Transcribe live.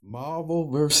Marvel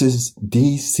versus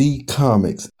DC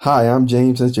Comics. Hi, I'm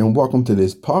James Lynch, and welcome to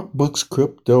this Park Books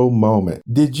Crypto Moment.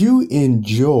 Did you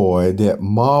enjoy that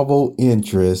Marvel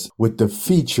interest with the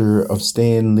feature of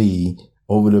Stan Lee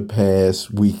over the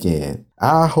past weekend?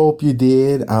 I hope you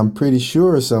did. I'm pretty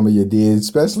sure some of you did,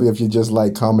 especially if you just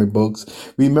like comic books.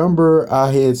 Remember,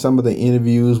 I had some of the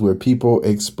interviews where people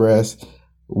expressed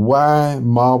why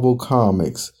Marvel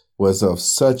Comics was of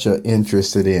such an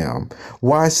interest to them.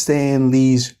 Why Stan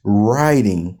Lee's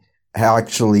writing,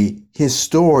 actually his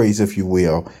stories, if you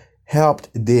will, helped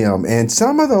them. And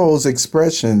some of those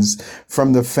expressions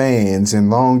from the fans and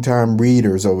longtime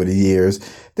readers over the years,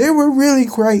 they were really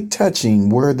quite touching,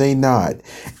 were they not?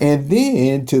 And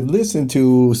then to listen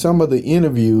to some of the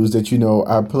interviews that,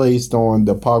 I placed on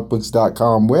the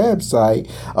PoeArtistry.com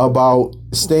website about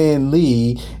Stan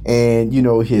Lee and,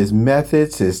 his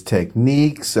methods, his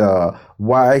techniques,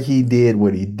 why he did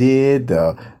what he did,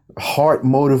 the heart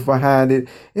motive behind it.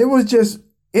 It was just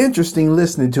interesting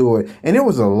listening to it. And it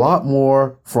was a lot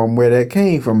more from where that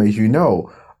came from, as you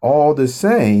know. All the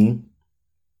same,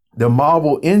 the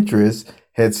Marvel interest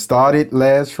had started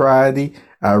last Friday.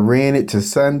 I ran it to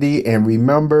Sunday, and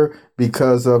remember,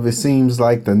 because of it seems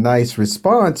like the nice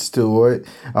response to it,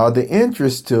 the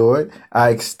interest to it, I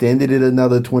extended it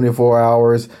another 24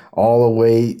 hours all the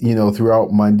way,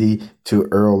 throughout Monday to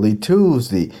early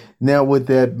Tuesday. Now, with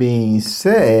that being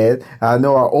said, I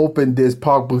know I opened this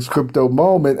Park Books Crypto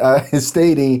Moment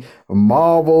stating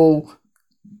Marvel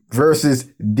versus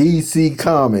DC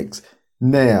Comics.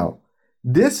 Now,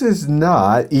 this is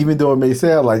not, even though it may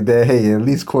sound like that, hey, at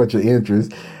least caught your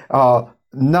interest,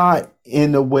 not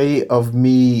in the way of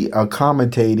me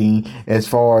commentating as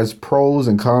far as pros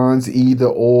and cons, either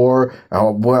or,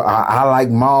 well, I like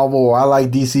Marvel, or I like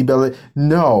DC better.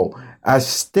 No, I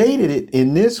stated it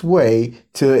in this way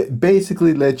to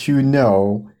basically let you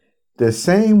know the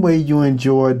same way you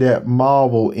enjoyed that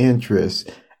Marvel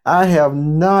interest. I have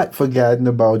not forgotten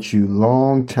about you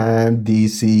longtime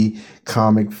DC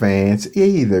comic fans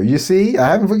either. You see,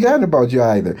 I haven't forgotten about you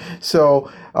either.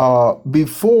 So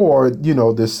before,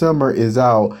 the summer is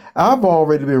out, I've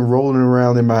already been rolling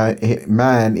around in my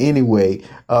mind anyway,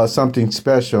 something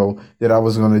special that I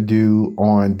was going to do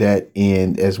on that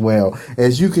end as well.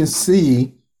 As you can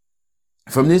see,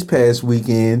 from this past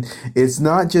weekend, it's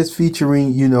not just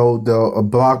featuring, the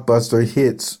blockbuster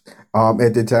hits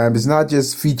at the time. It's not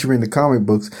just featuring the comic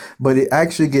books, but it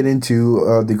actually get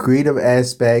into the creative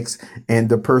aspects and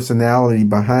the personality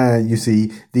behind,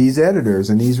 these editors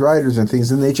and these writers and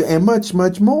things of nature, and much,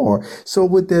 much more. So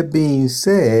with that being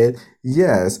said,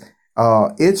 yes,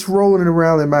 it's rolling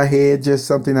around in my head, just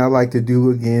something I like to do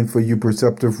again for you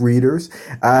perceptive readers.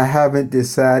 I haven't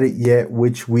decided yet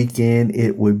which weekend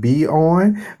it would be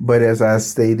on, but as I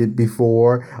stated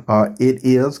before, it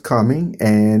is coming.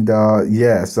 And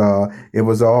yes, it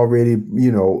was already,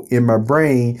 in my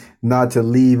brain not to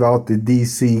leave out the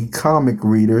DC comic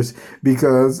readers,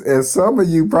 because as some of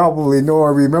you probably know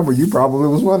and remember, you probably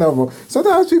was one of them.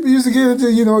 Sometimes people used to get into,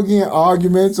 again,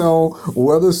 arguments on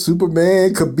whether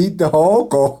Superman could beat the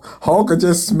Hulk, or Hulk could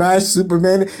just smash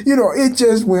Superman. It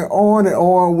just went on and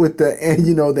on with the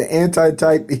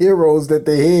anti-type heroes that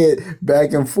they had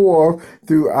back and forth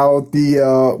throughout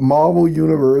the Marvel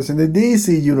universe and the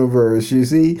DC universe, you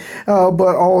see.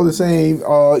 But all the same,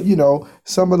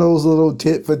 some of those little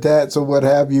tit for tats or what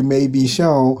have you may be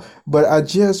shown. But I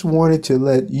just wanted to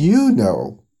let you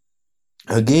know,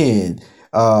 again,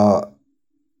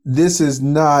 this is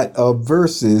not a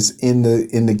versus in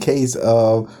the case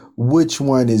of which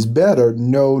one is better.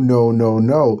 No, no, no,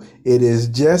 no. It is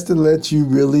just to let you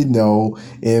really know,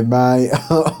 in my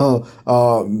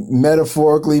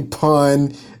metaphorically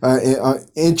pun,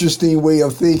 interesting way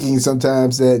of thinking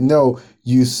sometimes, that no,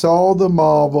 you saw the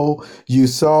Marvel, you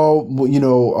saw,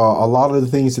 a lot of the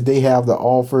things that they have to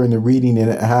offer in the reading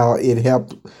and how it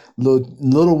helped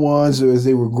little ones as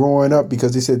they were growing up,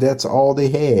 because they said that's all they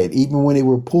had. Even when they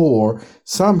were poor,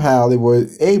 somehow they were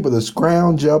able to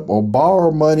scrounge up or borrow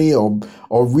money or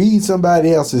read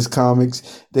somebody else's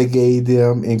comics that gave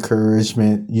them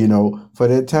encouragement, for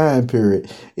that time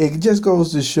period. It just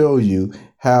goes to show you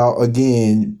how,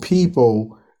 again,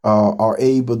 people are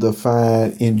able to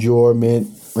find enjoyment,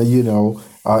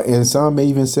 and some may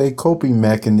even say coping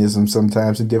mechanisms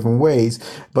sometimes in different ways.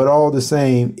 But all the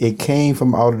same, it came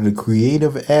from out of the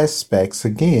creative aspects,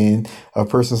 again, of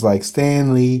persons like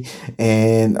Stan Lee,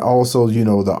 and also,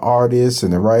 the artists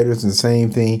and the writers, and the same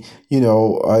thing,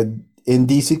 in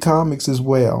DC Comics as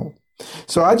well.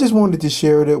 So I just wanted to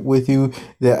share that with you,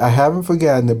 that I haven't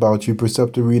forgotten about you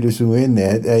perceptive readers who are in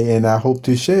that, and I hope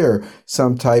to share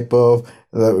some type of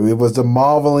It was the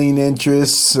marveling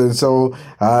interest, and so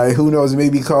who knows,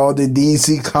 maybe called the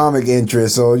DC comic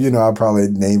interest. So I'll probably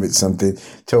name it something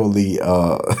totally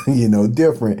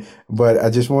different. But I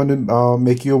just wanted to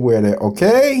make you aware of that.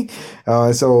 Okay,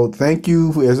 so thank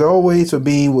you as always for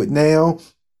being with now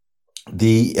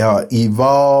the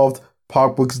evolved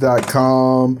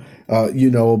PoeBooks.com.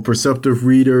 Perceptive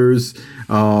readers,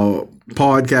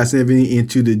 podcast, and everything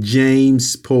into the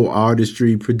James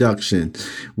PoeArtistry production,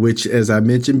 which, as I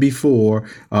mentioned before,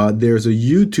 there's a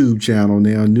YouTube channel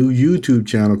now, a new YouTube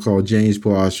channel called James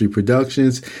PoeArtistry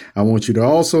Productions. I want you to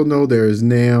also know there is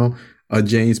now a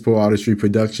James PoeArtistry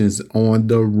Productions on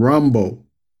the Rumble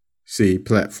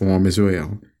platform as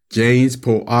well. James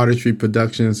PoeArtistry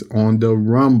Productions on the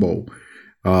Rumble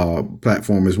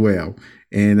platform as well.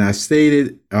 And I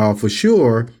stated for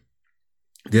sure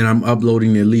that I'm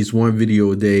uploading at least one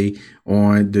video a day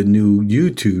on the new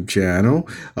YouTube channel.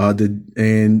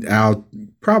 And I'll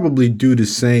probably do the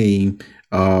same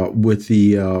with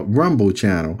the Rumble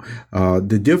channel.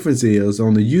 The difference is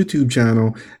on the YouTube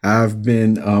channel, I've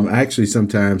been actually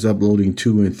sometimes uploading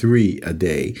 2 and 3 a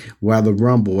day, while the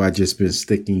Rumble, I just been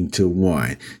sticking to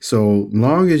 1. So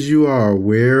long as you are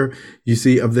aware, you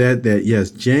see of that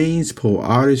yes, James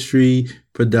PoeArtistry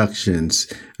Productions.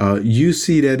 You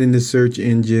see that in the search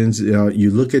engines.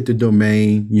 You look at the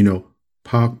domain,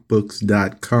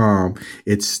 PoeBooks.com.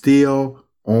 It's still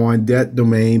on that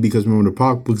domain because remember, the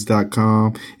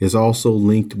PoeBooks.com is also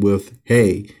linked with,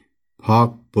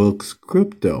 PoeBooks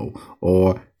Crypto,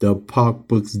 or the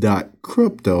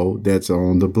PoeBooks.crypto that's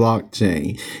on the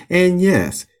blockchain. And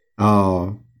yes,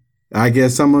 I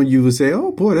guess some of you would say,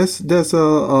 oh boy, that's a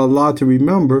lot to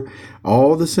remember.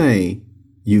 All the same,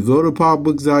 you go to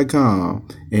PoeBooks.com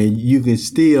and you can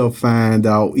still find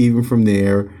out even from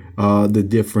there the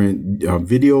different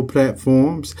video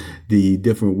platforms, the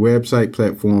different website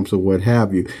platforms, or what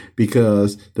have you,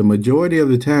 because the majority of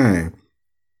the time,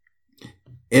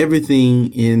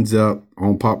 everything ends up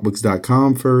on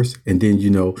PoeBooks.com first, and then,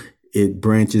 it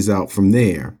branches out from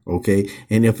there. Okay.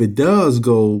 And if it does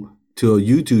go to a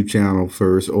YouTube channel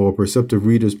first, or a Perceptive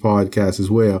Readers podcast as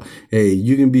well,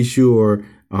 you can be sure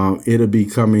it'll be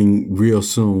coming real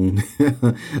soon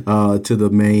to the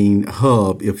main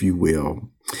hub, if you will.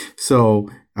 So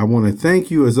I want to thank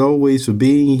you as always for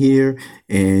being here,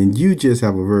 and you just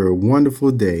have a very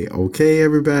wonderful day. Okay,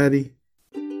 everybody?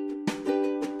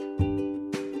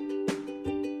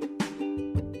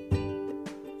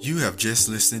 You have just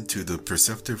listened to the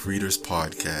Perceptive Readers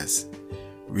podcast.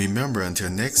 Remember, until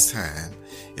next time,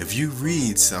 if you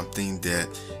read something that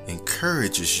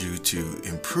encourages you to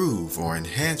improve or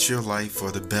enhance your life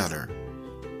for the better,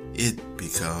 it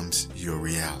becomes your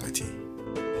reality.